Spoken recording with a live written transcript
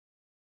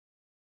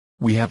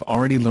we have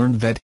already learned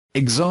that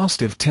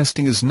exhaustive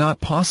testing is not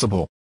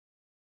possible.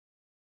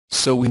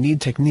 So we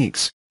need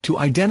techniques to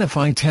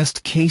identify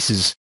test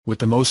cases with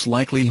the most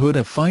likelihood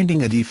of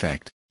finding a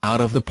defect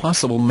out of the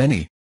possible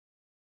many.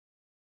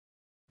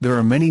 There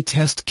are many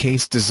test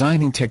case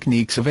designing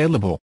techniques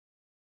available.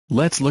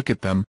 Let's look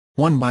at them,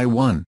 one by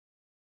one.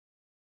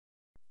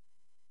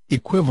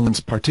 Equivalence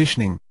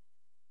partitioning.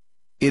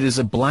 It is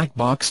a black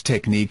box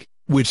technique,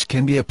 which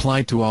can be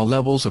applied to all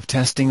levels of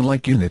testing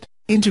like unit,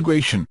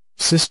 integration,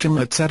 system,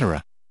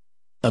 etc.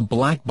 A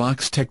black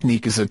box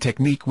technique is a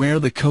technique where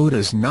the code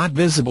is not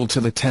visible to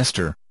the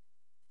tester.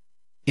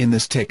 In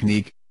this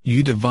technique,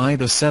 you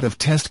divide a set of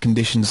test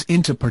conditions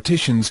into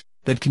partitions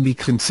that can be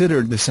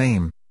considered the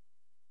same.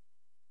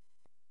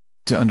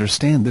 To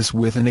understand this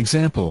with an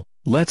example,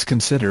 let's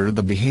consider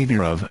the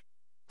behavior of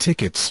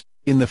tickets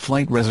in the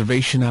flight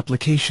reservation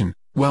application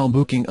while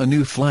booking a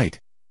new flight.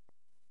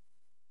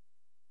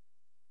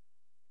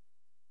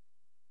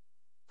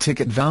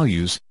 Ticket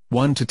values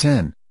 1 to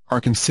 10 are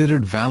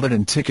considered valid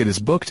and ticket is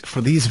booked for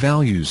these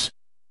values.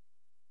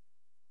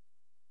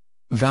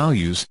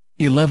 Values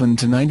 11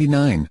 to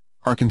 99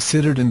 are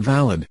considered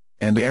invalid,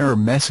 and error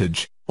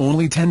message,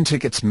 only 10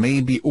 tickets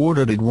may be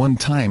ordered at one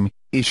time,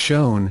 is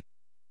shown.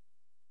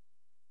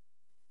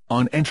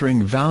 On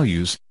entering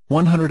values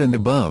 100 and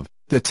above,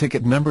 the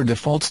ticket number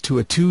defaults to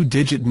a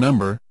 2-digit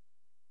number.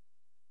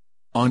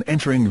 On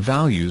entering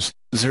values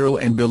 0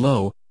 and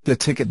below, the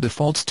ticket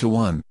defaults to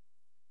 1.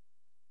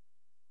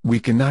 We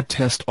cannot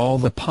test all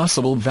the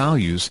possible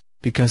values,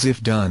 because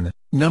if done,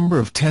 number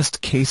of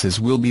test cases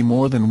will be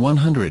more than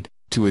 100.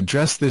 To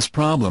address this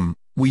problem,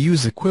 we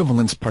use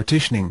equivalence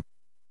partitioning.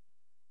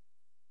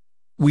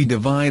 We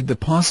divide the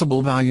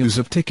possible values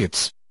of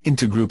tickets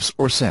into groups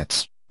or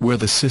sets, where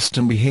the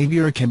system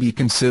behavior can be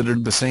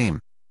considered the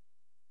same.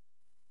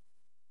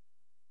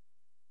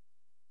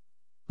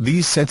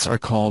 These sets are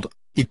called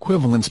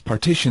equivalence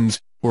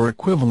partitions, or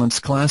equivalence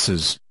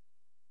classes.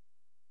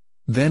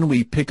 Then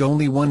we pick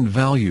only one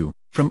value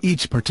from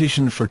each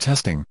partition for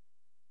testing.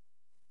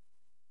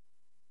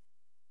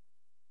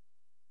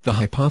 The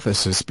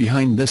hypothesis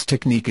behind this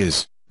technique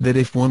is that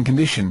if one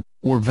condition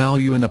or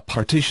value in a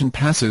partition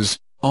passes,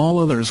 all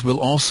others will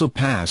also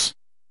pass.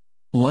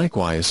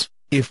 Likewise,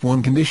 if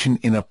one condition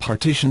in a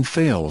partition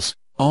fails,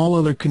 all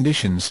other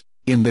conditions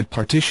in that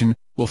partition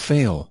will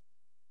fail.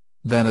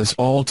 That is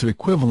all to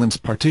equivalence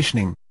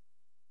partitioning.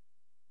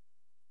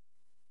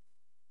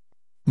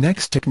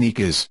 Next technique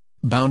is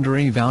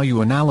boundary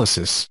value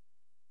analysis.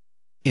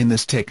 In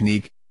this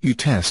technique, you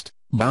test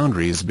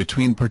boundaries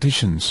between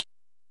partitions.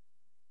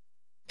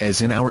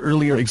 As in our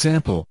earlier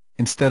example,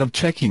 instead of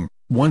checking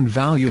one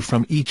value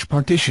from each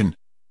partition,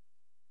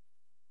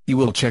 you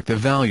will check the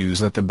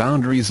values at the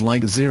boundaries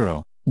like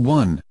 0,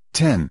 1,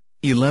 10,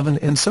 11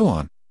 and so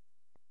on.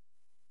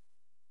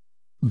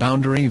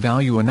 Boundary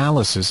value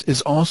analysis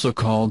is also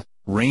called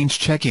range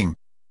checking.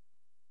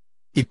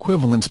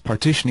 Equivalence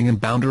partitioning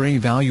and boundary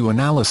value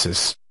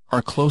analysis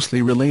are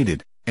closely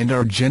related, and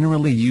are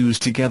generally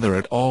used together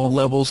at all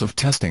levels of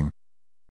testing.